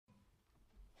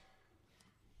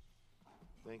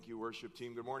Thank you, worship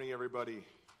team. Good morning, everybody.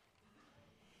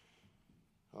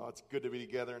 It's good to be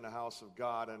together in the house of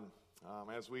God. And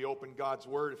as we open God's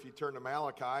Word, if you turn to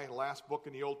Malachi, the last book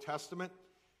in the Old Testament,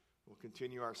 we'll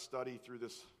continue our study through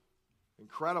this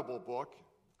incredible book,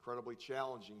 incredibly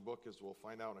challenging book, as we'll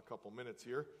find out in a couple minutes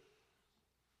here.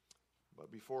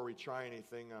 But before we try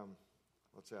anything,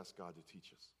 let's ask God to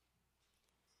teach us.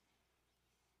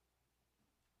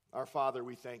 Our Father,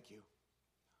 we thank you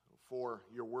for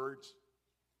your words.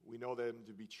 We know them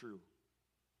to be true.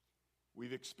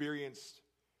 We've experienced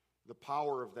the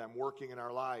power of them working in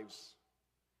our lives.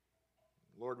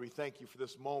 Lord, we thank you for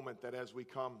this moment that as we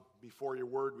come before your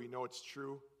word, we know it's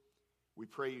true. We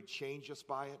pray you change us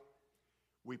by it.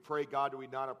 We pray, God, we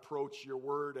not approach your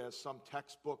word as some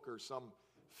textbook or some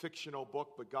fictional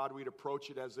book, but God, we'd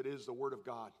approach it as it is, the word of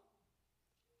God.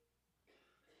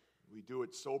 We do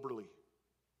it soberly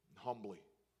and humbly,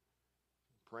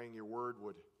 praying your word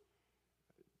would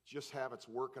just have its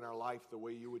work in our life the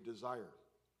way you would desire.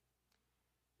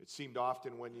 It seemed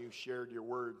often when you shared your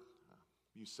word,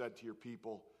 you said to your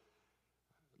people,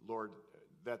 Lord,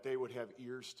 that they would have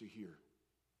ears to hear.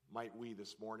 Might we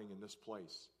this morning in this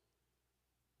place?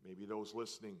 Maybe those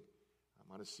listening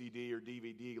on a CD or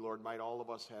DVD, Lord, might all of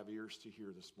us have ears to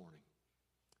hear this morning.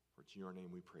 For it's in your name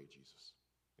we pray, Jesus.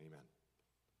 Amen.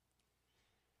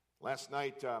 Last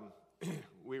night,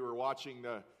 we were watching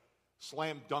the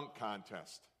slam dunk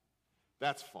contest.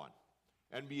 That's fun.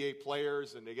 NBA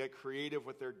players, and they get creative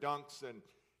with their dunks, and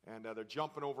they're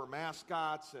jumping over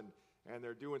mascots, and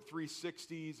they're doing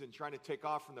 360s and trying to take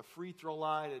off from the free throw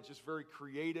line. It's just very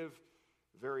creative,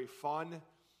 very fun.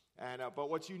 But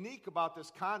what's unique about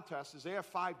this contest is they have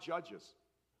 5 judges,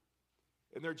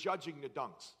 and they're judging the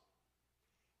dunks.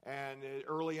 And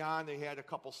early on, they had a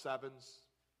couple 7s,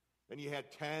 then you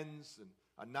had 10s, and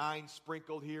a 9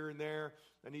 sprinkled here and there.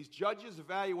 And these judges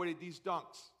evaluated these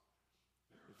dunks,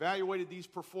 evaluated these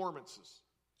performances,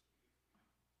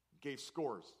 gave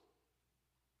scores.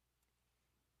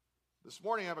 This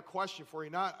morning I have a question for you.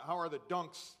 Not how are the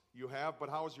dunks you have, but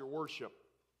how is your worship?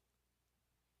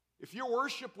 If your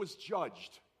worship was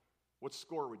judged, what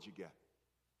score would you get?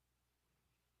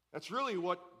 That's really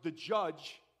what the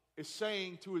judge is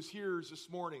saying to his hearers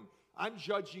this morning. I'm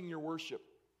judging your worship.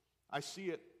 I see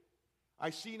it. I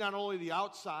see not only the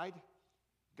outside,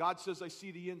 God says I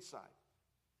see the inside.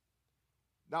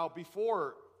 Now,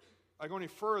 before I go any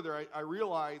further, I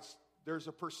realize there's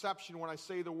a perception when I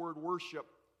say the word worship.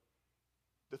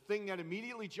 The thing that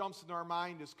immediately jumps into our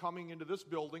mind is coming into this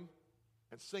building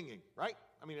and singing, right?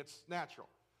 I mean, it's natural.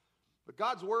 But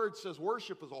God's word says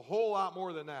worship is a whole lot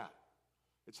more than that.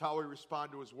 It's how we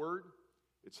respond to his word.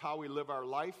 It's how we live our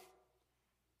life.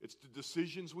 It's the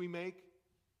decisions we make.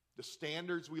 The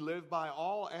standards we live by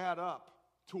all add up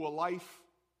to a life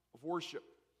of worship.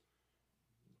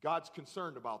 God's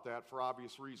concerned about that for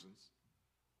obvious reasons,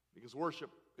 because worship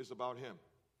is about him.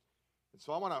 And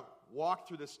so I want to walk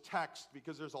through this text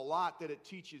because there's a lot that it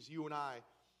teaches you and I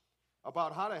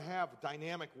about how to have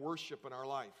dynamic worship in our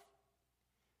life.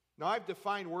 Now, I've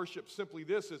defined worship simply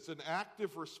this: it's an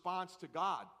active response to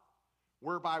God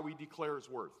whereby we declare his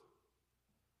worth.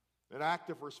 An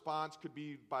active response could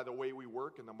be by the way we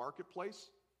work in the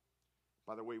marketplace,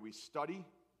 by the way we study,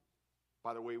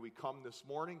 by the way we come this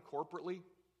morning corporately,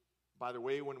 by the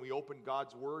way when we open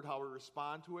God's word, how we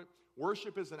respond to it.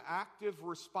 Worship is an active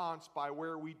response by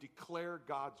where we declare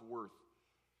God's worth.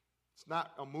 It's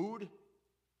not a mood,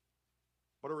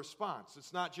 but a response.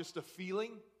 It's not just a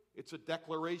feeling, it's a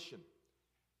declaration.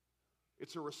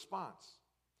 It's a response.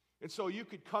 And so you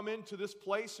could come into this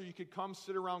place, or you could come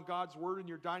sit around God's word in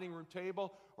your dining room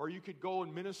table, or you could go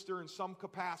and minister in some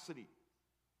capacity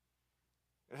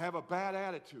and have a bad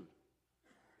attitude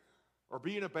or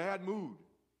be in a bad mood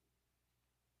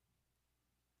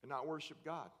and not worship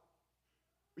God.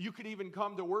 You could even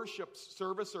come to worship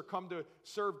service or come to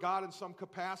serve God in some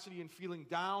capacity and feeling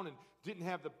down and didn't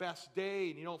have the best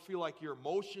day, and you don't feel like your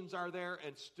emotions are there,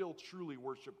 and still truly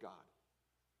worship God.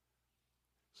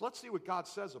 So let's see what God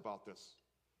says about this.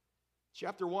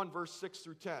 Chapter 1, verse 6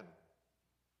 through 10.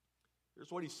 Here's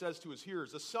what he says to his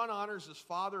hearers. The son honors his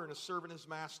father and his servant his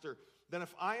master. Then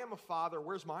if I am a father,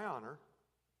 where's my honor?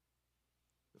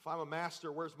 If I'm a master,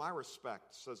 where's my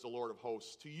respect, says the Lord of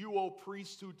hosts. To you, O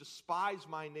priests who despise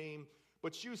my name,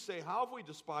 but you say, how have we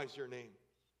despised your name?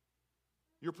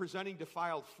 You're presenting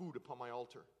defiled food upon my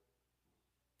altar.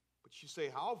 But you say,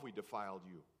 how have we defiled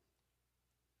you?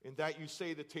 In that you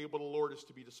say the table of the Lord is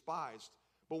to be despised.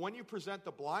 But when you present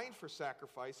the blind for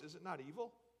sacrifice, is it not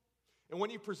evil? And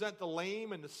when you present the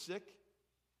lame and the sick,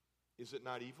 is it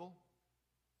not evil?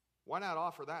 Why not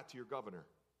offer that to your governor?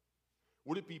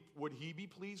 Would he be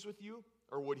pleased with you?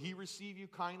 or would he receive you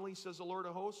kindly, says the Lord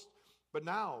of hosts? But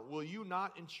now, will you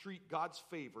not entreat God's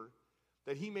favor,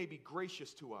 that he may be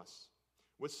gracious to us?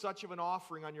 With such of an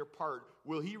offering on your part,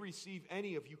 will he receive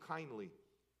any of you kindly,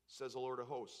 says the Lord of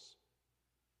hosts?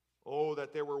 Oh,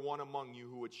 that there were one among you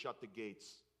who would shut the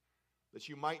gates, that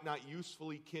you might not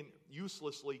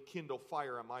uselessly kindle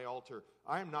fire on my altar.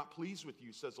 I am not pleased with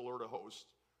you, says the Lord of hosts,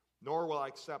 nor will I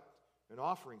accept an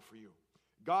offering for you.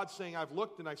 God's saying, I've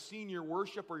looked and I've seen your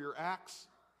worship or your acts.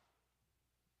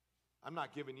 I'm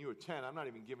not giving you a 10. I'm not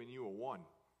even giving you a 1.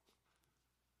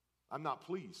 I'm not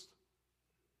pleased.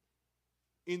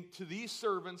 To these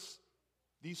servants,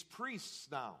 these priests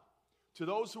now, to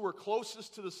those who were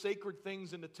closest to the sacred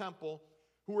things in the temple,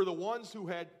 who were the ones who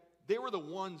had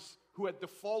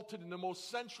defaulted in the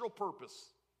most central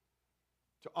purpose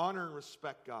to honor and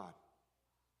respect God.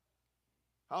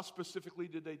 How specifically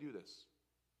did they do this?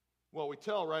 Well, we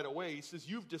tell right away. He says,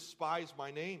 you've despised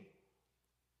my name.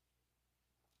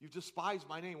 You've despised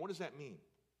my name. What does that mean?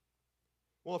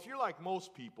 Well, if you're like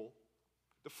most people,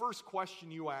 the first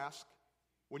question you ask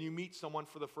when you meet someone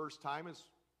for the first time is,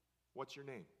 what's your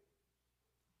name?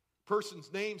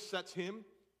 Person's name sets him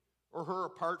or her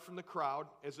apart from the crowd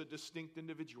as a distinct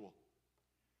individual.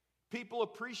 People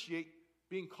appreciate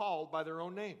being called by their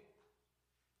own name.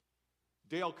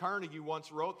 Dale Carnegie once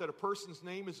wrote that a person's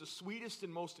name is the sweetest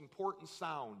and most important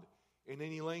sound in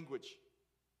any language.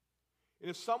 And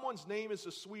if someone's name is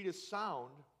the sweetest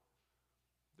sound,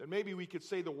 then maybe we could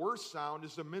say the worst sound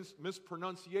is the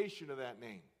mispronunciation of that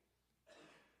name.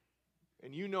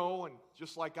 And you know, and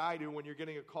just like I do, when you're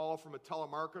getting a call from a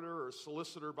telemarketer or a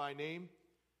solicitor by name,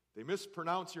 they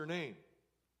mispronounce your name.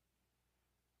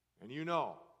 And you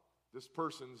know, this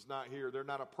person's not here. They're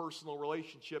not a personal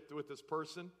relationship with this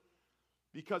person,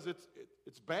 because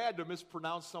it's bad to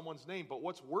mispronounce someone's name. But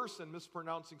what's worse than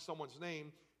mispronouncing someone's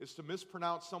name is to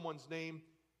mispronounce someone's name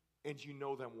and you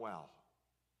know them well.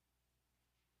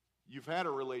 You've had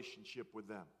a relationship with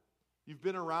them. You've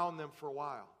been around them for a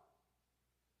while.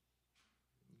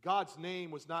 God's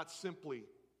name was not simply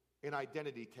an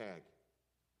identity tag.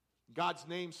 God's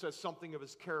name says something of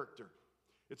his character.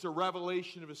 It's a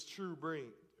revelation of his true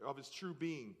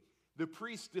being. The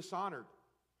priests dishonored.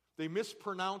 They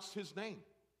mispronounced his name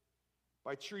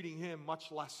by treating him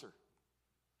much lesser.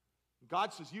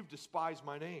 God says, you've despised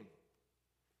my name.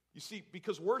 You see,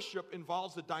 because worship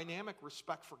involves a dynamic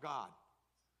respect for God,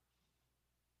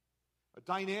 a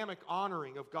dynamic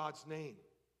honoring of God's name.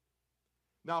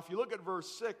 Now, if you look at verse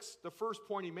 6, the first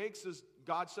point he makes is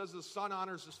God says the son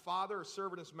honors his father, a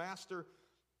servant his master.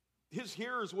 His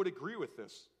hearers would agree with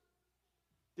this.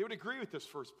 They would agree with this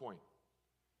first point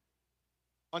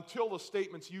until the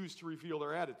statement's used to reveal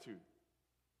their attitude.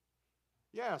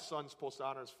 Yeah, a son's supposed to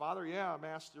honor his father. Yeah,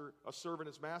 a servant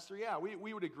his master. Yeah,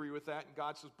 we would agree with that. And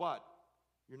God says, but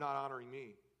you're not honoring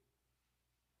me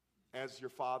as your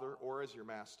father or as your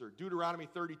master. Deuteronomy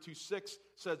 32:6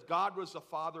 says God was the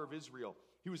father of Israel.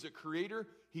 He was a creator.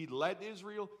 He led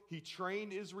Israel. He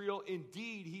trained Israel.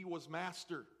 Indeed, he was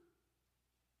master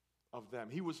of them.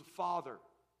 He was a father.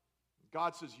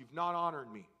 God says, you've not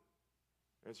honored me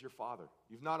as your father.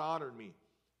 You've not honored me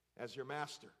as your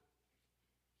master.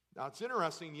 Now, it's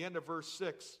interesting, the end of verse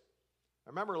 6. I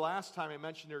remember last time I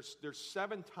mentioned there's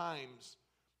 7 times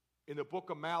in the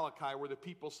book of Malachi where the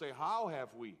people say, how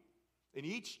have we? In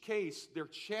each case, they're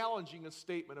challenging a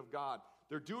statement of God.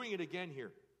 They're doing it again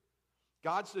here.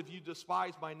 God said, if you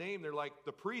despise my name, they're like,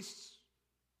 the priests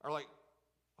are like,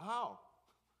 how?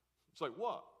 It's like,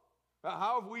 what?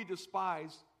 How have we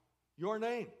despised your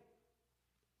name?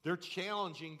 They're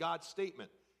challenging God's statement.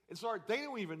 And so they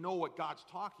don't even know what God's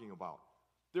talking about.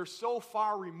 They're so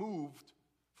far removed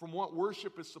from what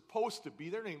worship is supposed to be,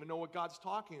 they don't even know what God's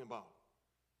talking about.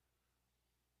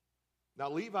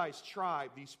 Now, Levi's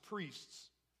tribe, these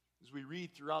priests, as we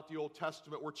read throughout the Old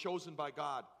Testament, were chosen by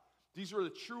God. These were the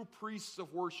true priests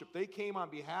of worship. They came on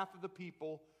behalf of the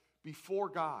people before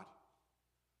God.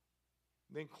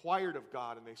 They inquired of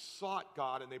God, and they sought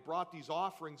God, and they brought these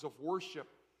offerings of worship.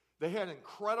 They had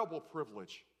incredible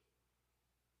privilege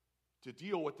to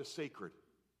deal with the sacred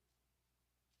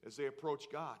as they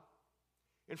approached God.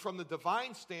 And from the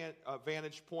divine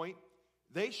vantage point,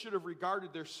 they should have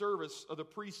regarded their service of the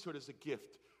priesthood as a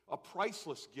gift, a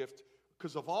priceless gift,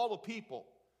 because of all the people,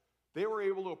 they were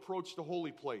able to approach the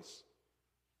holy place.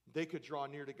 They could draw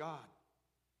near to God.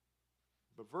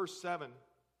 But verse 7,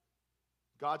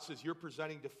 God says, you're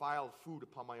presenting defiled food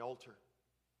upon my altar.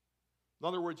 In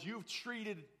other words, you've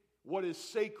treated what is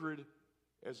sacred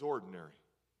as ordinary.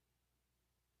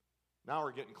 Now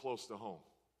we're getting close to home.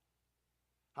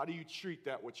 How do you treat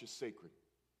that which is sacred?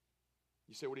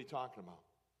 You say, what are you talking about?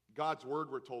 God's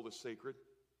word, we're told, is sacred.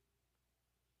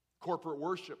 Corporate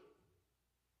worship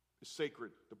is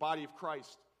sacred. The body of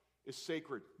Christ is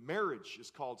sacred. Marriage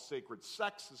is called sacred.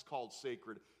 Sex is called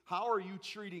sacred. How are you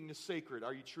treating the sacred?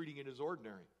 Are you treating it as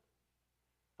ordinary?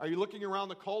 Are you looking around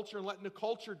the culture and letting the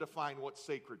culture define what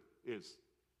sacred is?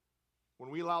 When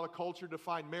we allow the culture to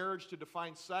define marriage, to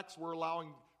define sex, we're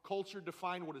allowing culture to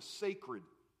define what is sacred.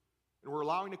 And we're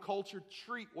allowing the culture to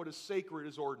treat what is sacred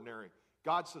as ordinary.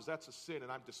 God says that's a sin,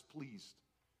 and I'm displeased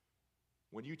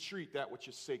when you treat that which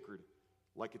is sacred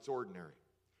like it's ordinary.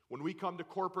 When we come to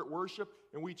corporate worship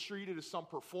and we treat it as some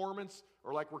performance,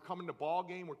 or like we're coming to a ball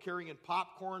game, we're carrying in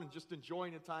popcorn and just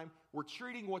enjoying the time, we're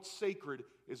treating what's sacred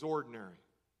as ordinary.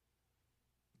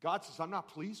 God says, I'm not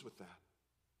pleased with that.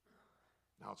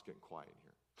 Now it's getting quiet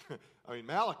in here. I mean,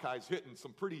 Malachi's hitting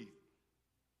some pretty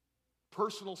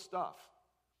personal stuff,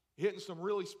 hitting some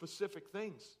really specific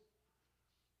things.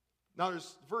 Now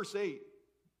there's verse 8.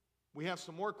 We have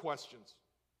some more questions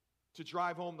to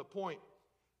drive home the point.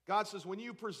 God says, when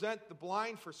you present the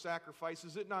blind for sacrifice,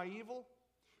 is it not evil?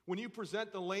 When you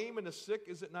present the lame and the sick,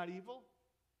 is it not evil?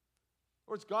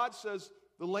 Or as God says,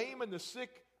 the lame and the sick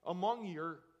among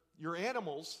your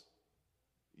animals,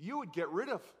 you would get rid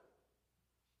of.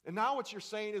 And now what you're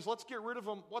saying is, let's get rid of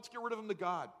them. Let's get rid of them to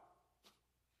God.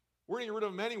 We're going to get rid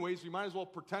of them anyways. We might as well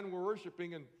pretend we're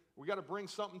worshiping, and we got to bring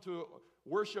something to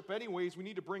worship anyways. We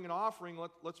need to bring an offering.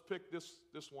 Let's pick this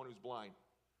one who's blind,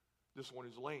 this one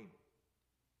who's lame.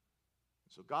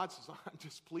 So God says, I'm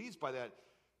displeased by that.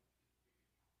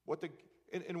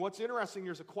 And what's interesting,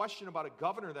 there's a question about a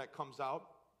governor that comes out.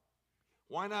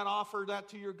 Why not offer that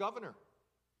to your governor?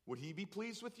 Would he be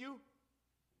pleased with you?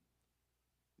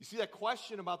 You see, that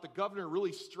question about the governor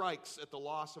really strikes at the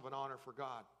loss of an honor for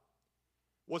God.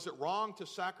 Was it wrong to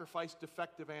sacrifice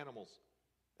defective animals?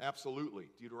 Absolutely.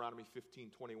 Deuteronomy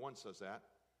 15:21 says that.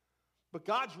 But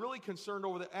God's really concerned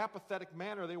over the apathetic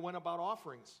manner they went about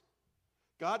offerings.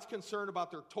 God's concerned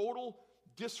about their total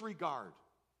disregard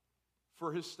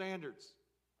for his standards.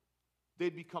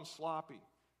 They'd become sloppy.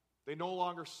 They no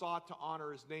longer sought to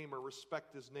honor his name or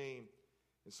respect his name,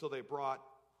 and so they brought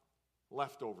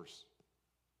leftovers.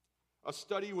 A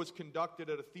study was conducted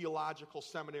at a theological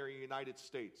seminary in the United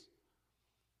States.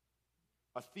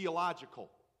 A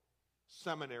theological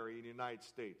seminary in the United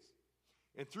States.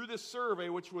 And through this survey,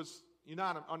 which was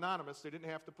anonymous, they didn't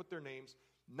have to put their names,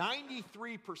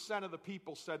 93% of the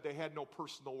people said they had no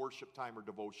personal worship time or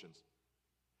devotions.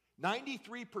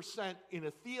 93% in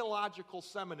a theological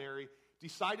seminary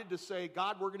decided to say,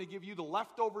 God, we're going to give you the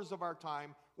leftovers of our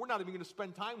time. We're not even going to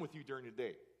spend time with you during the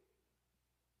day.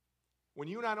 When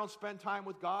you and I don't spend time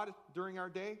with God during our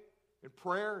day in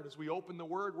prayer, and as we open the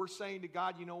Word, we're saying to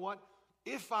God, you know what?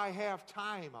 If I have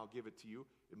time, I'll give it to you.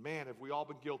 And man, have we all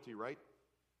been guilty, right?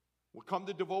 We'll come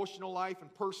to devotional life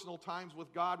and personal times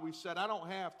with God. We've said, I don't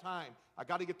have time. I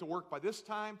got to get to work by this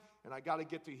time, and I got to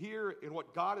get to here. And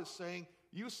what God is saying,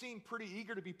 you seem pretty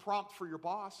eager to be prompt for your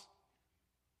boss.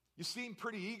 You seem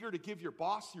pretty eager to give your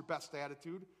boss your best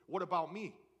attitude. What about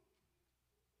me?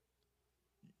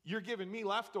 You're giving me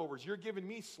leftovers. You're giving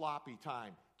me sloppy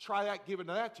time. Try that, giving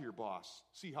that to your boss.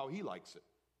 See how he likes it.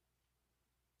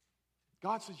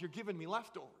 God says, you're giving me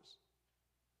leftovers.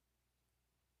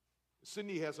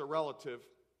 Cindy has a relative,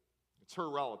 it's her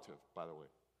relative, by the way,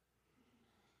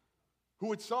 who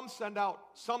would sometimes send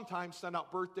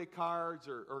out birthday cards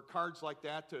or cards like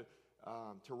that to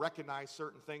recognize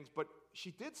certain things, but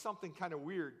she did something kind of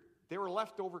weird. They were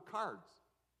leftover cards.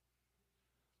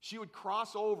 She would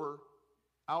cross over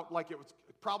out like it was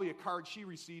probably a card she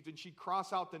received, and she'd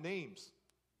cross out the names.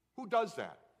 Who does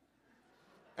that?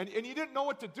 And you didn't know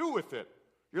what to do with it.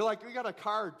 You're like, we got a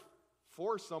card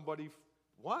for somebody.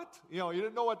 What? You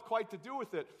didn't know what quite to do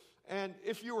with it. And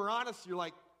if you were honest, you're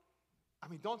like,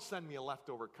 don't send me a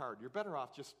leftover card. You're better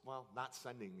off just, not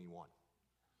sending me one.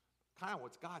 Kind of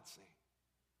what's God saying.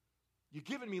 You're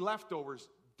giving me leftovers,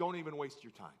 don't even waste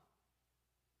your time.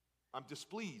 I'm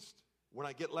displeased when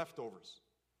I get leftovers.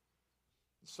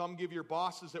 Some give your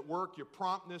bosses at work your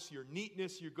promptness, your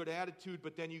neatness, your good attitude,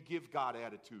 but then you give God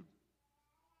attitude.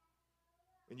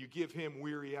 And you give him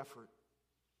weary effort.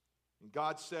 And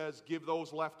God says, give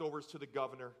those leftovers to the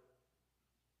governor.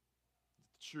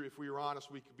 Sure, if we were honest,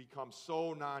 we could become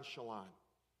so nonchalant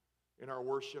in our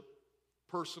worship.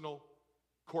 Personal,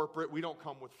 corporate, we don't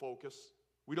come with focus.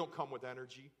 We don't come with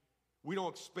energy. We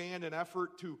don't expand in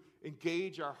effort to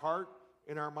engage our heart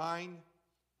and our mind.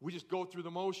 We just go through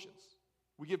the motions.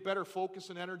 We give better focus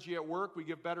and energy at work. We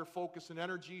give better focus and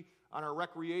energy on our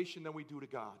recreation than we do to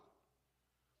God.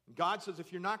 And God says,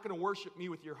 if you're not going to worship me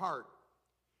with your heart,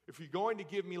 if you're going to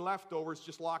give me leftovers,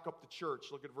 just lock up the church.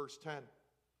 Look at verse 10.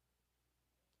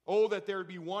 Oh, that there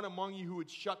be one among you who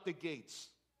would shut the gates,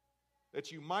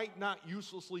 that you might not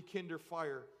uselessly kindle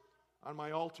fire on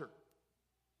my altar.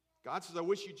 God says, I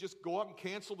wish you'd just go up and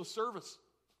cancel the service.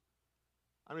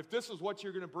 I mean, if this is what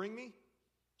you're going to bring me,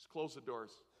 just close the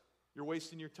doors. You're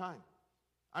wasting your time.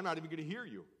 I'm not even going to hear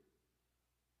you.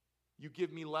 You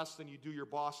give me less than you do your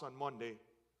boss on Monday.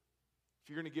 If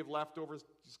you're going to give leftovers,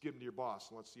 just give them to your boss,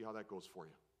 and let's see how that goes for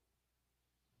you.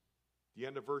 The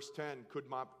end of verse 10 could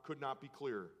not be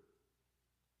clearer.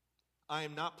 I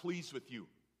am not pleased with you,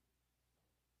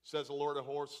 says the Lord of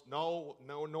hosts. No,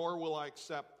 nor will I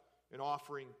accept an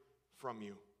offering from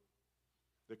you.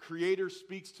 The Creator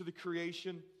speaks to the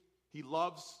creation He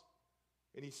loves,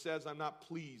 and He says, I'm not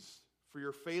pleased, for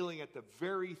you're failing at the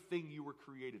very thing you were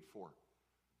created for,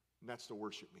 and that's to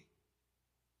worship me.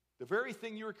 The very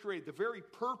thing you were created, the very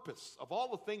purpose of all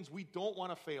the things we don't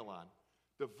want to fail on,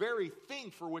 the very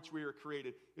thing for which we were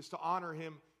created is to honor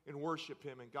Him and worship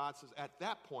Him. And God says, at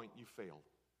that point, you failed.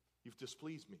 You've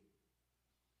displeased me.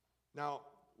 Now,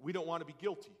 we don't want to be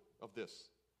guilty of this.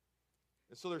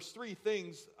 And so there's three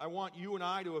things I want you and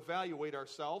I to evaluate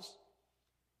ourselves.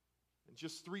 And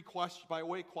just three questions, by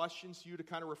way of questions, you to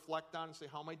kind of reflect on and say,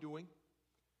 how am I doing?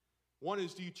 One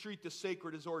is, do you treat the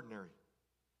sacred as ordinary?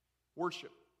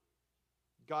 Worship,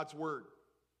 God's Word,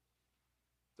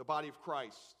 the body of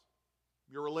Christ,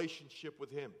 your relationship with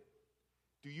Him.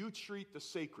 Do you treat the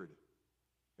sacred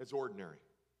as ordinary?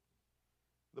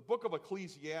 The book of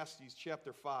Ecclesiastes,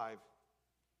 chapter 5,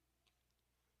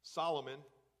 Solomon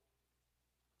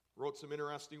wrote some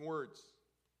interesting words.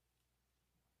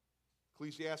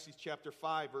 Ecclesiastes chapter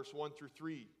 5, verse 1 through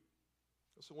 3.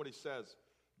 Listen to what he says.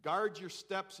 Guard your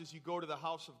steps as you go to the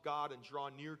house of God and draw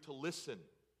near to listen,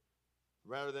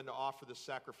 rather than to offer the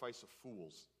sacrifice of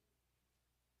fools,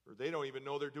 for they don't even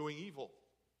know they're doing evil.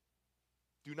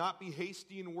 Do not be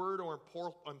hasty in word or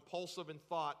impulsive in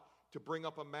thought to bring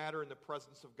up a matter in the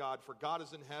presence of God, for God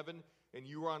is in heaven and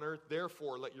you are on earth.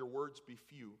 Therefore, let your words be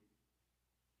few.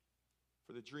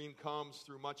 For the dream comes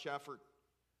through much effort,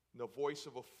 and the voice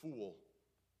of a fool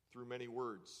through many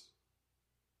words.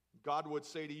 God would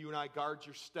say to you and I, guard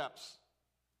your steps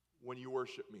when you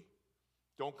worship me.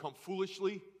 Don't come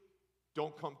foolishly.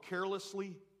 Don't come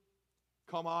carelessly.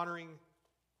 Come honoring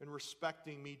and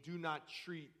respecting me. Do not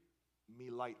treat me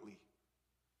lightly.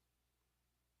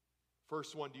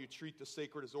 First one, do you treat the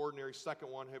sacred as ordinary? Second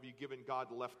one, have you given God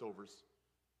leftovers?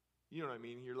 You know what I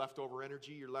mean? Your leftover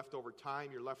energy, your leftover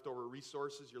time, your leftover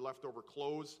resources, your leftover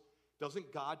clothes.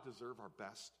 Doesn't God deserve our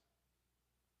best?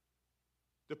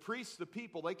 The priests, the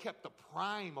people, they kept the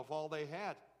prime of all they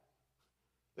had.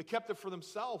 They kept it for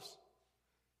themselves.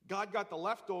 God got the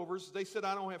leftovers. They said,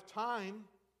 I don't have time.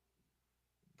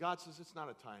 God says, it's not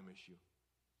a time issue.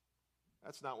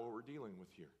 That's not what we're dealing with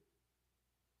here.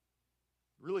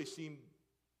 Really seem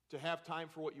to have time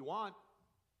for what you want.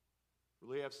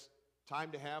 Really have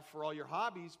time to have for all your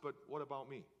hobbies, but what about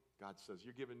me? God says,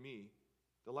 you're giving me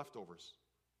the leftovers.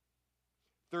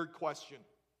 Third question,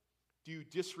 do you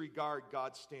disregard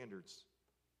God's standards?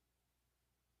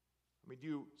 I mean, do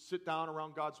you sit down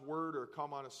around God's Word or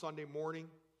come on a Sunday morning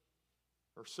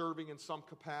or serving in some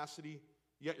capacity,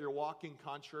 yet you're walking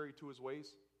contrary to His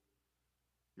ways?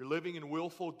 You're living in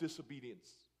willful disobedience.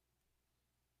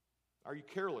 Are you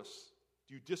careless?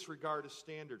 Do you disregard His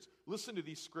standards? Listen to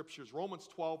these scriptures. Romans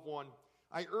 12:1.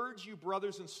 I urge you,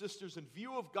 brothers and sisters, in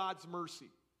view of God's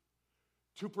mercy,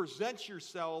 to present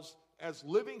yourselves as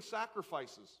living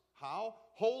sacrifices. How?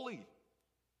 Holy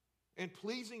and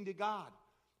pleasing to God.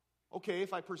 Okay,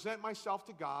 if I present myself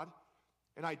to God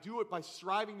and I do it by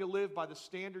striving to live by the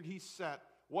standard He set,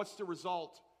 what's the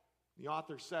result? The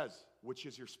author says, which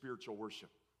is your spiritual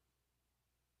worship.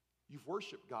 You've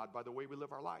worshiped God by the way we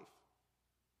live our life.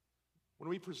 When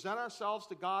we present ourselves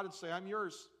to God and say, I'm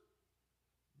yours,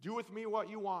 do with me what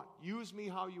you want, use me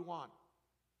how you want,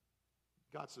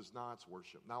 God says, nah, it's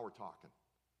worship. Now we're talking.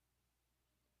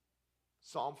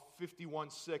 Psalm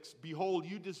 51:6, behold,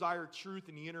 you desire truth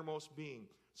in the innermost being.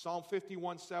 Psalm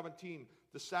 51:17,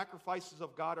 the sacrifices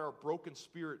of God are a broken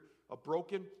spirit, a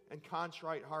broken and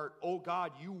contrite heart. Oh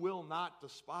God, you will not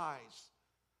despise.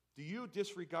 Do you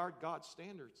disregard God's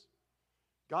standards?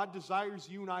 God desires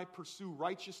you and I pursue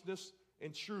righteousness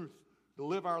and truth to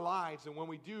live our lives. And when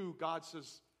we do, God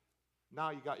says, now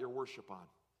you got your worship on.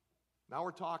 Now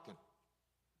we're talking.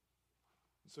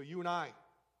 And so you and I,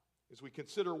 as we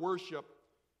consider worship,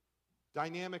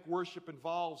 dynamic worship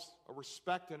involves a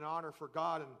respect and honor for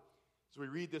God. And as we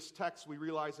read this text, we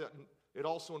realize that it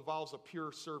also involves a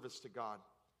pure service to God.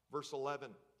 Verse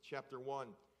 11, chapter 1.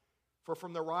 For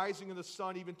from the rising of the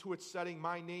sun even to its setting,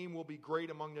 my name will be great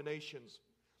among the nations.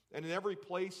 And in every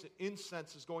place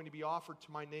incense is going to be offered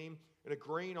to my name, and a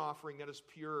grain offering that is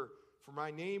pure. For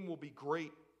my name will be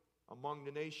great among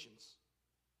the nations.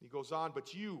 He goes on,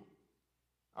 but you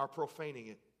are profaning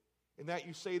it, in that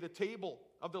you say the table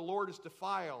of the Lord is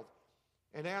defiled,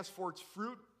 and as for its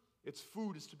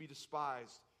food is to be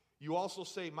despised. You also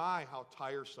say, my, how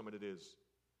tiresome it is.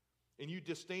 And you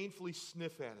disdainfully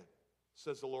sniff at it,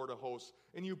 says the Lord of hosts.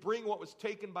 And you bring what was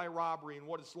taken by robbery, and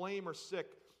what is lame or sick,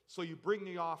 so you bring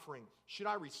the offering. Should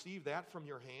I receive that from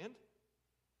your hand?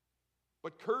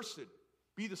 But cursed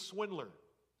be the swindler,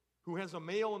 who has a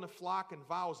male in the flock and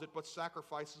vows it, but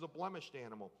sacrifices a blemished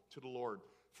animal to the Lord.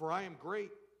 For I am great.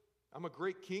 I'm a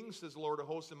great king, says the Lord of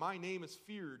hosts, and my name is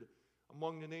feared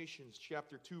among the nations.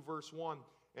 Chapter 2, verse 1.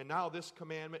 And now this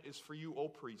commandment is for you, O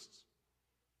priests.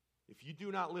 If you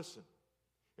do not listen,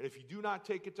 and if you do not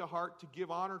take it to heart to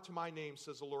give honor to my name,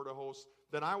 says the Lord of hosts,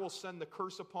 then I will send the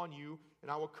curse upon you,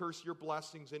 and I will curse your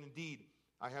blessings. And indeed,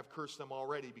 I have cursed them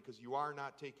already, because you are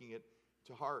not taking it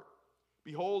to heart.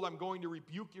 Behold, I'm going to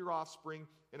rebuke your offspring,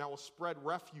 and I will spread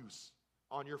refuse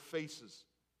on your faces,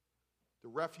 the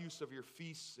refuse of your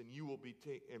feasts, and you will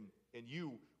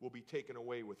be taken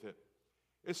away with it.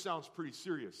 It sounds pretty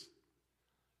serious.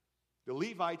 The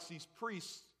Levites, these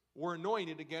priests, were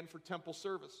anointed again for temple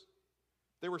service.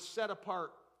 They were set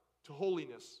apart to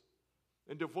holiness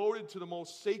and devoted to the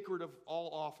most sacred of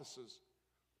all offices,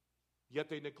 yet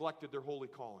they neglected their holy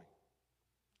calling.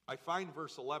 I find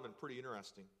verse 11 pretty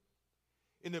interesting.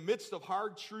 In the midst of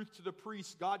hard truth to the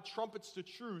priests, God trumpets the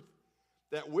truth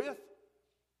that with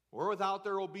or without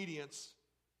their obedience,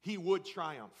 he would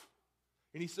triumph.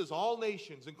 And he says all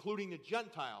nations, including the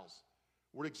Gentiles,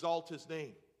 would exalt his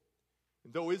name.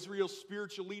 And though Israel's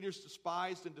spiritual leaders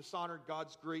despised and dishonored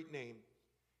God's great name,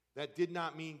 that did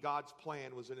not mean God's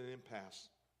plan was in an impasse.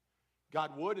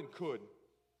 God would and could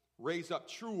raise up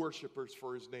true worshipers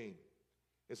for his name.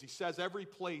 As he says, every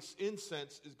place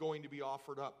incense is going to be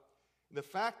offered up. And the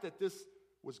fact that this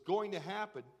was going to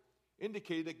happen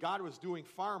indicated that God was doing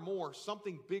far more,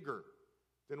 something bigger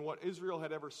than what Israel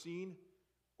had ever seen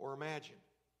or imagined.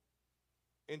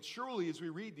 And truly, as we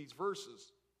read these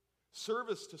verses,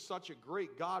 service to such a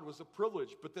great God was a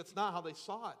privilege, but that's not how they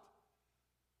saw it.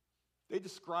 They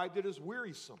described it as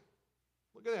wearisome.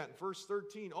 Look at that in verse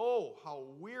 13. Oh, how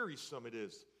wearisome it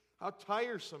is. How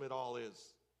tiresome it all is.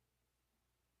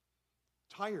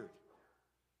 Tired.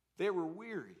 They were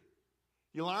weary.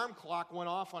 The alarm clock went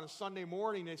off on a Sunday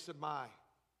morning. They said, my,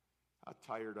 how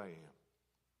tired I am.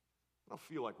 I don't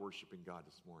feel like worshiping God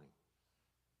this morning.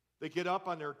 They get up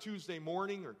on their Tuesday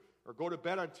morning or go to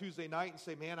bed on Tuesday night and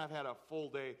say, man, I've had a full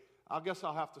day. I guess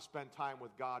I'll have to spend time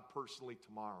with God personally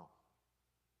tomorrow.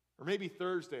 Or maybe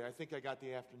Thursday. I think I got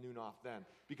the afternoon off then.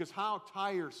 Because how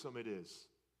tiresome it is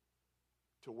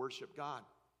to worship God.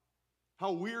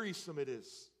 How wearisome it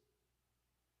is.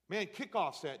 Man,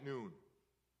 kickoff's at noon.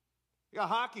 You got a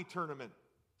hockey tournament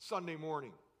Sunday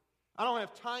morning. I don't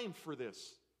have time for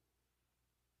this.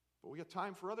 But we got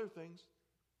time for other things.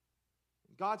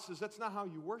 And God says, that's not how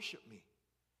you worship me.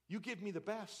 You give me the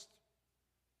best.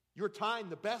 Your time,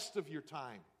 the best of your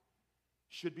time,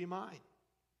 should be mine.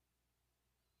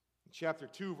 In chapter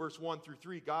 2, verse 1 through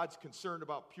 3, God's concerned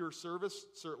about pure service.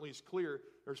 It certainly is clear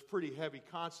there's pretty heavy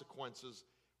consequences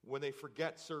when they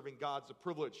forget serving God's a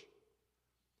privilege.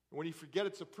 And when you forget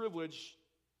it's a privilege,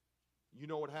 you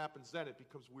know what happens then. It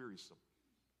becomes wearisome.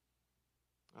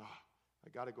 I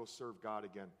got to go serve God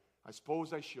again. I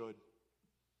suppose I should.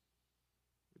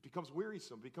 It becomes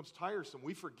wearisome. It becomes tiresome.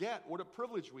 We forget what a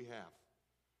privilege we have.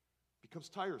 It becomes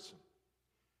tiresome.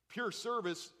 Pure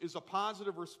service is a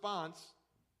positive response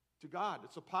to God.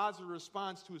 It's a positive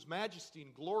response to his majesty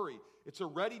and glory. It's a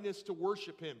readiness to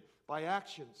worship him by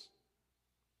actions.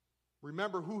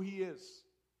 Remember who he is.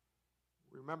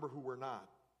 Remember who we're not.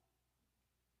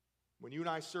 When you and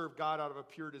I serve God out of a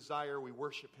pure desire, we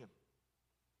worship him.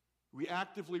 We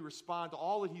actively respond to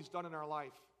all that he's done in our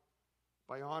life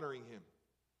by honoring him.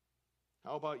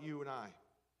 How about you and I?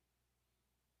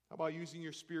 How about using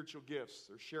your spiritual gifts,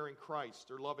 or sharing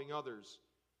Christ, or loving others,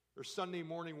 or Sunday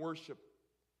morning worship?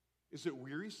 Is it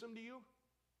wearisome to you?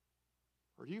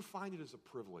 Or do you find it as a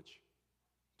privilege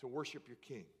to worship your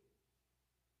King?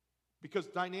 Because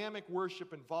dynamic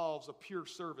worship involves a pure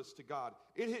service to God.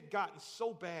 It had gotten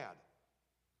so bad.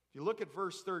 If you look at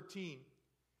verse 13,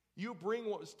 you bring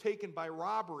what was taken by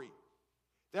robbery.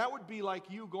 That would be like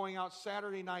you going out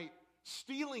Saturday night,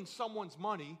 stealing someone's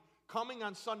money, coming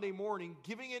on Sunday morning,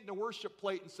 giving it in a worship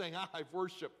plate and saying, I've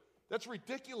worshiped. That's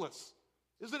ridiculous,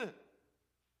 isn't it?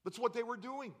 That's what they were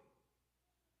doing.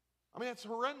 I mean, it's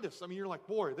horrendous. I mean, you're like,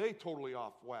 boy, are they totally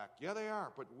off whack. Yeah, they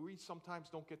are, but we sometimes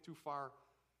don't get too far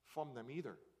from them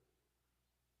either.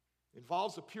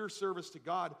 Involves a pure service to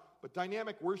God, but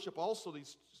dynamic worship also,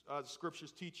 these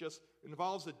scriptures teach us,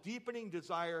 involves a deepening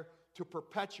desire to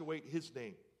perpetuate his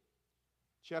name.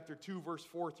 Chapter 2, verse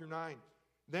 4 through 9.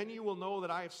 Then you will know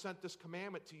that I have sent this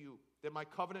commandment to you, that my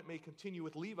covenant may continue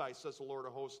with Levi, says the Lord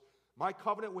of hosts. My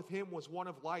covenant with him was one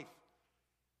of life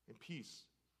and peace.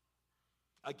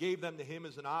 I gave them to him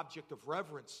as an object of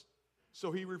reverence.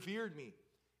 So he revered me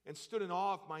and stood in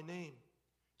awe of my name.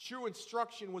 True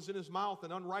instruction was in his mouth,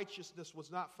 and unrighteousness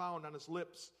was not found on his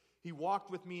lips. He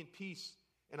walked with me in peace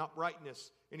and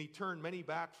uprightness, and he turned many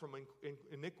back from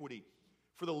iniquity.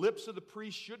 For the lips of the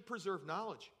priest should preserve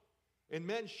knowledge, and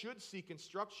men should seek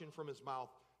instruction from his mouth.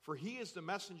 For he is the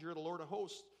messenger of the Lord of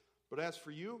hosts. But as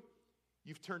for you,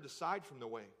 you've turned aside from the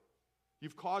way.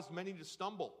 You've caused many to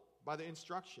stumble by the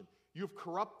instruction. You have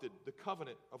corrupted the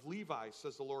covenant of Levi,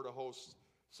 says the Lord of hosts.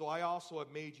 So I also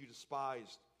have made you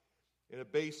despised and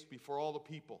abased before all the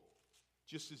people,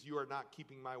 just as you are not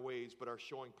keeping my ways, but are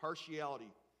showing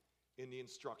partiality in the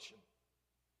instruction.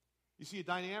 You see, a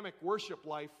dynamic worship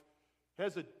life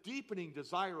has a deepening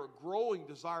desire, a growing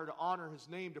desire to honor his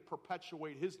name, to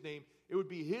perpetuate his name. It would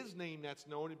be his name that's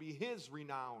known, it would be his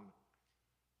renown.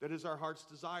 That is our heart's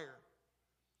desire.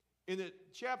 In the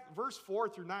verse 4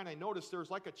 through 9, I noticed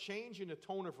there's like a change in the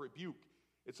tone of rebuke.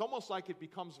 It's almost like it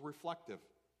becomes reflective,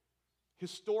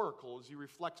 historical, as he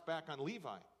reflects back on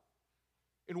Levi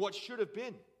and what should have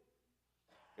been.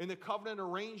 And the covenant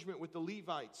arrangement with the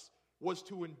Levites was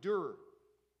to endure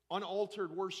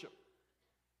unaltered worship.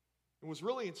 It was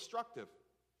really instructive.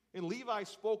 And Levi's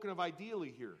spoken of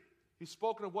ideally here. He's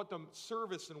spoken of what the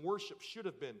service and worship should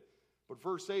have been. But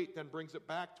verse 8 then brings it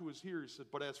back to his hearers. He said,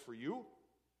 but as for you,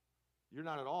 you're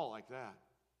not at all like that.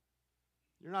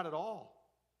 You're not at all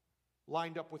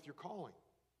lined up with your calling.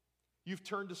 You've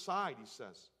turned aside, he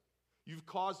says. You've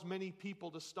caused many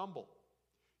people to stumble.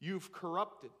 You've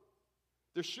corrupted.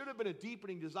 There should have been a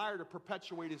deepening desire to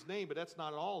perpetuate his name, but that's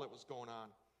not at all that was going on.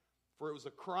 For it was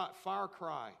a far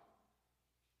cry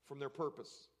from their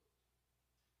purpose.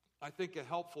 I think a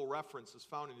helpful reference is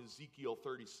found in Ezekiel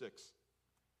 36.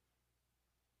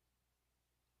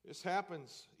 This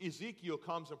happens, Ezekiel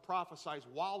comes and prophesies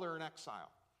while they're in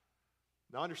exile.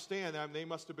 Now understand, they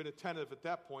must have been attentive at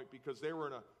that point because they were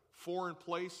in a foreign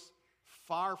place,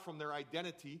 far from their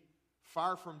identity,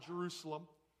 far from Jerusalem,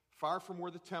 far from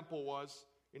where the temple was.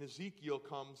 And Ezekiel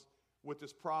comes with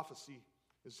this prophecy,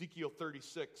 Ezekiel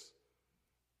 36.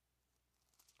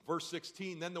 Verse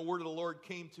 16, then the word of the Lord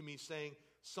came to me, saying,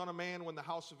 Son of man, when the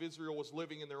house of Israel was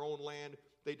living in their own land,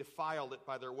 they defiled it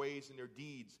by their ways and their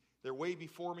deeds. Their way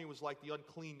before me was like the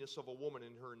uncleanness of a woman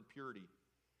in her impurity.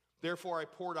 Therefore I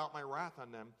poured out my wrath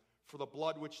on them for the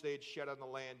blood which they had shed on the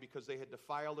land, because they had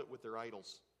defiled it with their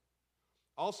idols.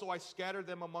 Also I scattered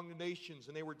them among the nations,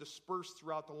 and they were dispersed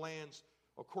throughout the lands.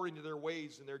 According to their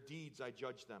ways and their deeds I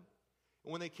judged them.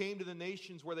 And when they came to the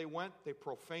nations where they went, they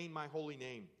profaned my holy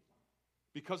name.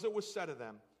 Because it was said of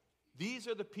them, these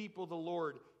are the people of the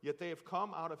Lord, yet they have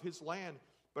come out of his land.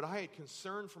 But I had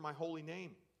concern for my holy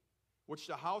name, which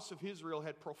the house of Israel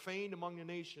had profaned among the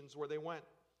nations where they went.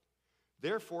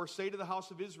 Therefore say to the house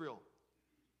of Israel,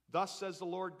 thus says the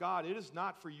Lord God, it is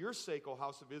not for your sake, O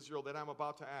house of Israel, that I'm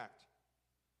about to act,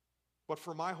 but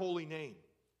for my holy name,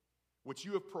 which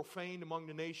you have profaned among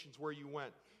the nations where you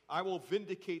went. I will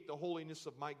vindicate the holiness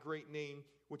of my great name,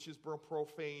 which has been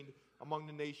profaned among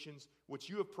the nations, which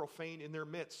you have profaned in their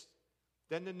midst.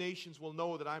 Then the nations will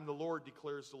know that I am the Lord,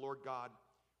 declares the Lord God,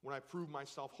 when I prove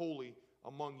myself holy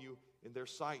among you in their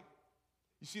sight.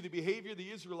 You see, the behavior of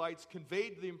the Israelites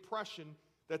conveyed the impression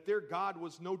that their God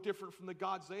was no different from the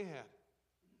gods they had.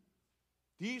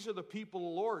 These are the people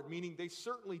of the Lord, meaning they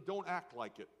certainly don't act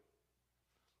like it.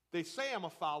 They say I'm a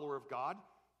follower of God.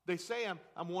 They say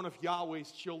I'm one of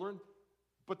Yahweh's children.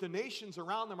 But the nations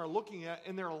around them are looking at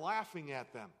and they're laughing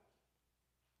at them.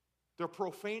 They're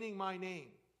profaning my name.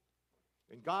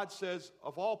 And God says,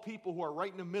 of all people who are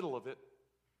right in the middle of it,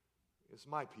 it's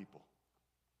my people.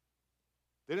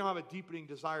 They don't have a deepening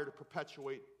desire to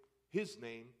perpetuate his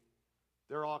name.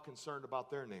 They're all concerned about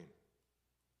their name.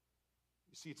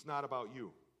 You see, it's not about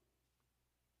you.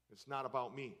 It's not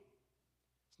about me.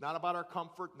 It's not about our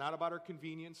comfort, not about our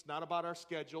convenience, not about our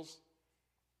schedules.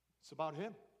 It's about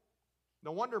him.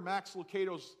 No wonder Max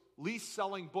Lucado's least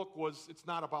selling book was It's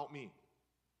Not About Me.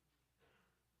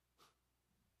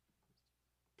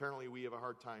 Apparently we have a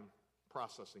hard time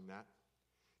processing that.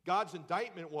 God's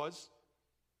indictment was,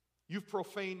 you've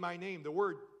profaned my name. The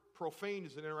word profane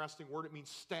is an interesting word. It means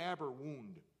stab or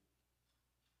wound.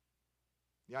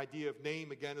 The idea of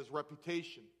name, again, is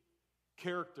reputation,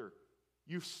 character.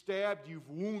 You've stabbed, you've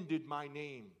wounded my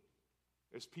name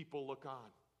as people look on.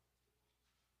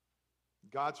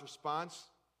 God's response,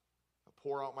 I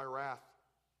pour out my wrath.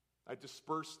 I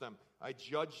disperse them. I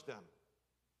judge them.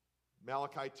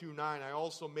 Malachi 2:9, I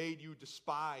also made you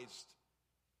despised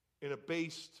and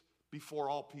abased before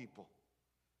all people.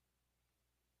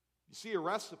 You see a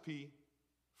recipe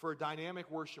for a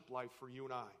dynamic worship life for you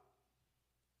and I.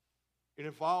 It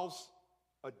involves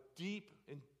a deep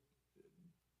and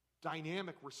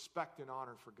dynamic respect and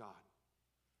honor for God.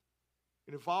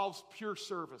 It involves pure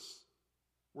service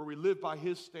where we live by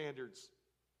His standards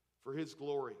for His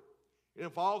glory. It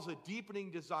involves a deepening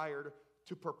desire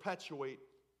to perpetuate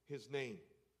His name.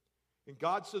 And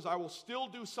God says, I will still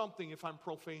do something if I'm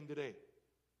profane today.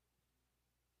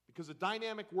 Because a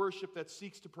dynamic worship that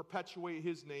seeks to perpetuate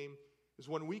His name is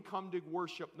when we come to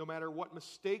worship, no matter what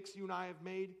mistakes you and I have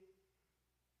made,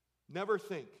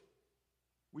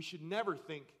 we should never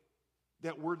think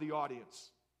that we're the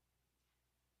audience.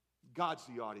 God's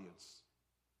the audience.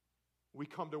 We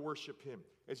come to worship Him.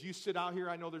 As you sit out here,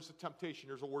 I know there's a temptation.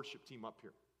 There's a worship team up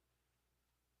here.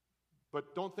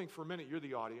 But don't think for a minute you're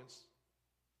the audience.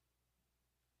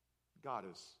 God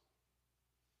is.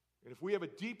 And if we have a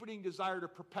deepening desire to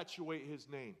perpetuate His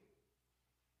name,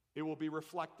 it will be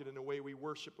reflected in the way we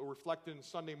worship. It will be reflected in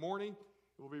Sunday morning.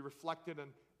 It will be reflected in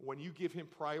when you give Him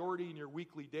priority in your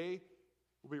weekly day. It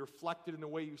will be reflected in the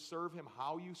way you serve Him,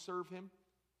 how you serve Him.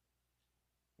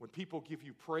 When people give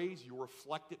you praise, you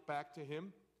reflect it back to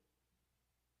Him.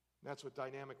 That's what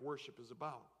dynamic worship is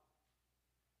about.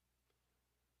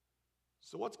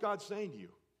 So what's God saying to you?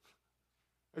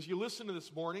 As you listen to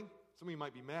this morning, some of you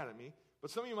might be mad at me,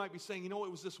 but some of you might be saying, it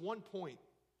was this one point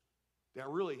that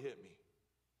really hit me.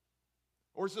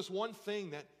 Or it's this one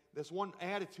thing this one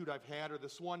attitude I've had, or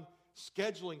this one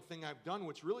scheduling thing I've done,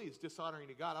 which really is dishonoring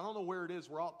to God. I don't know where it is.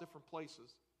 We're all at different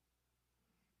places.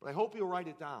 But I hope you'll write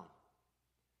it down.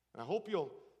 And I hope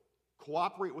you'll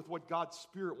cooperate with what God's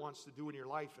Spirit wants to do in your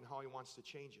life and how He wants to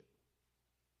change it.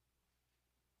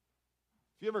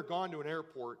 If you've ever gone to an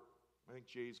airport, I think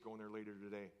Jay's going there later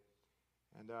today,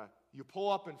 and you pull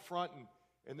up in front,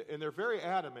 and they're very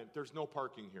adamant, there's no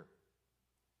parking here.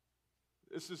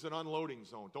 This is an unloading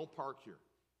zone. Don't park here.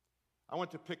 I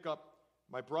went to pick up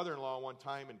my brother-in-law one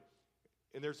time,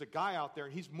 and there's a guy out there,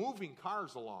 and he's moving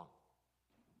cars along.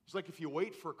 It's like if you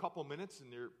wait for a couple minutes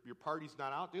and your party's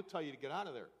not out, they'll tell you to get out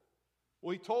of there.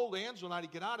 Well, he told Angela and I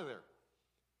to get out of there.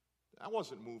 I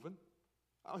wasn't moving.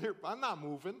 I'm not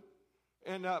moving.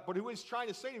 And but he was trying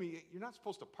to say to me, you're not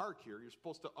supposed to park here. You're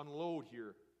supposed to unload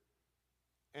here.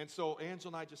 And so Angela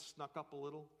and I just snuck up a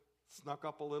little,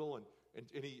 and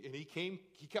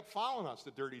he kept following us,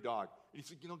 the dirty dog. And he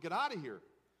said, get out of here.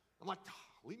 I'm like,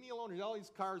 leave me alone. There's all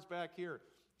these cars back here.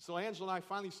 So Angela and I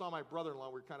finally saw my brother-in-law.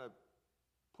 We were kind of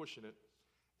pushing it.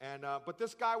 And but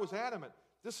this guy was adamant.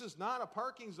 This is not a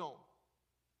parking zone.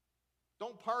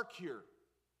 Don't park here.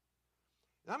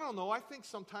 And I don't know. I think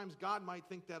sometimes God might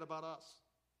think that about us.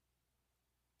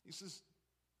 He says,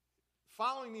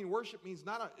 following me in worship means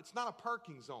it's not a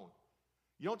parking zone.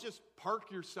 You don't just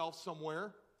park yourself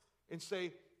somewhere and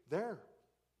say, there,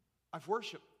 I've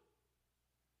worshiped.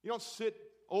 You don't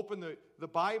open the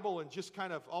Bible and just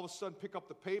kind of all of a sudden pick up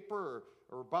the paper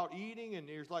or about eating, and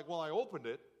you're like, well, I opened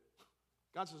it.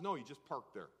 God says, no, you just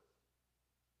parked there.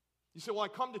 You say, well, I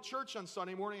come to church on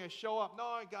Sunday morning, I show up.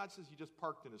 No, God says you just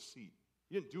parked in a seat.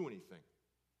 You didn't do anything.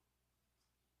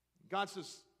 God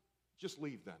says, just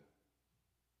leave then.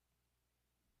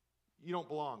 You don't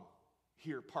belong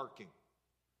here parking.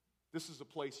 This is the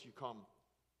place you come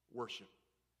worship.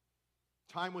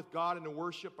 Time with God in the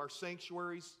worship, our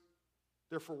sanctuaries,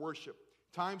 they're for worship.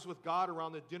 Times with God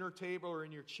around the dinner table or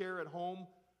in your chair at home,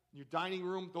 in your dining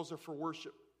room, those are for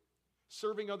worship.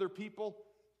 Serving other people,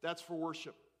 that's for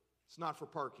worship. It's not for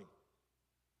parking.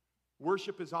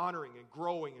 Worship is honoring and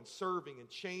growing and serving and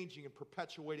changing and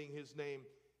perpetuating His name.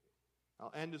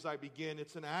 I'll end as I begin.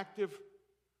 It's an active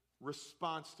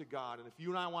response to God. And if you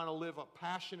and I want to live a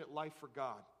passionate life for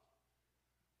God,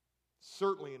 it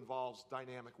certainly involves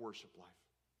dynamic worship life.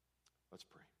 Let's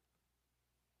pray.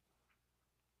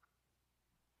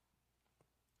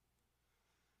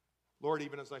 Lord,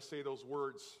 even as I say those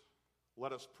words,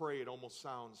 let us pray, it almost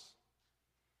sounds,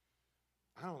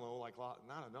 I don't know, like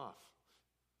not enough.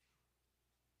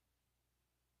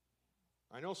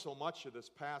 I know so much of this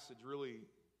passage really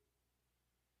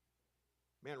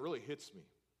hits me.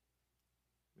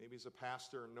 Maybe as a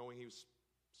pastor, and knowing he was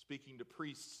speaking to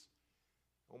priests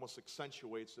almost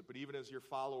accentuates it. But even as your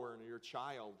follower and your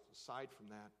child, aside from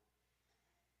that,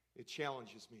 it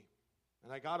challenges me.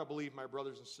 And I got to believe my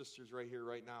brothers and sisters right here,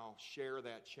 right now, share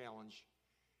that challenge,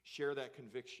 share that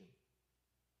conviction.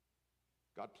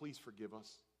 God, please forgive us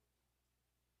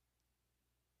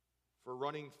for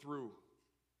running through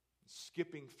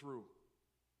skipping through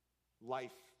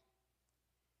life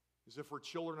as if we're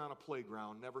children on a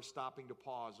playground, never stopping to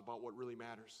pause about what really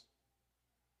matters,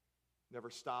 never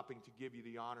stopping to give you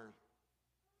the honor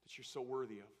that you're so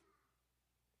worthy of.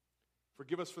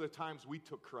 Forgive us for the times we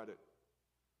took credit.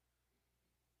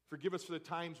 Forgive us for the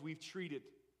times we've treated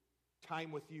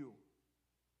time with you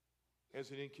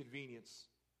as an inconvenience.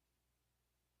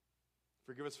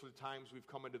 Forgive us for the times we've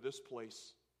come into this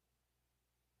place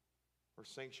or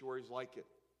sanctuaries like it,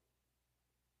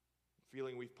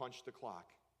 feeling we've punched the clock.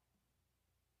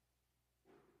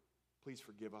 Please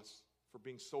forgive us for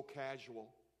being so casual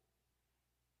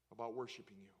about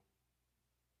worshiping you.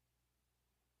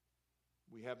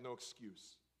 We have no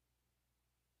excuse.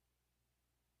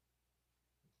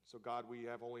 So God, we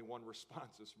have only one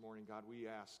response this morning. God, we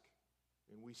ask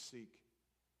and we seek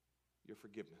your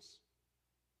forgiveness.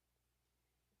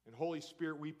 And Holy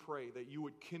Spirit, we pray that you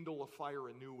would kindle a fire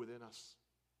anew within us.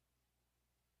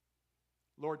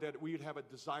 Lord, that we would have a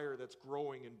desire that's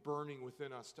growing and burning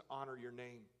within us to honor your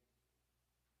name,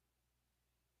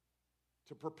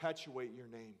 to perpetuate your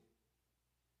name,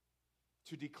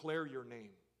 to declare your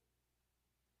name,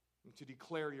 and to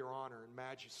declare your honor and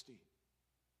majesty.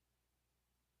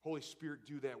 Holy Spirit,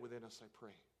 do that within us, I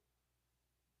pray.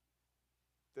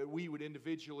 That we would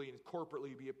individually and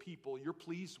corporately be a people you're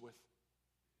pleased with.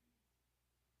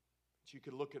 That you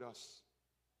could look at us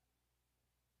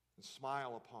and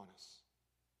smile upon us.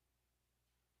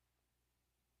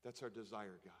 That's our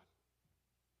desire, God.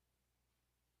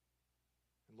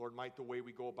 And Lord, might the way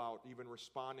we go about even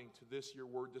responding to this, your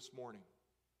word this morning,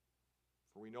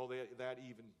 for we know that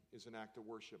even is an act of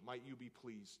worship, might you be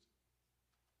pleased.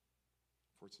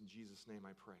 For it's in Jesus' name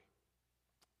I pray.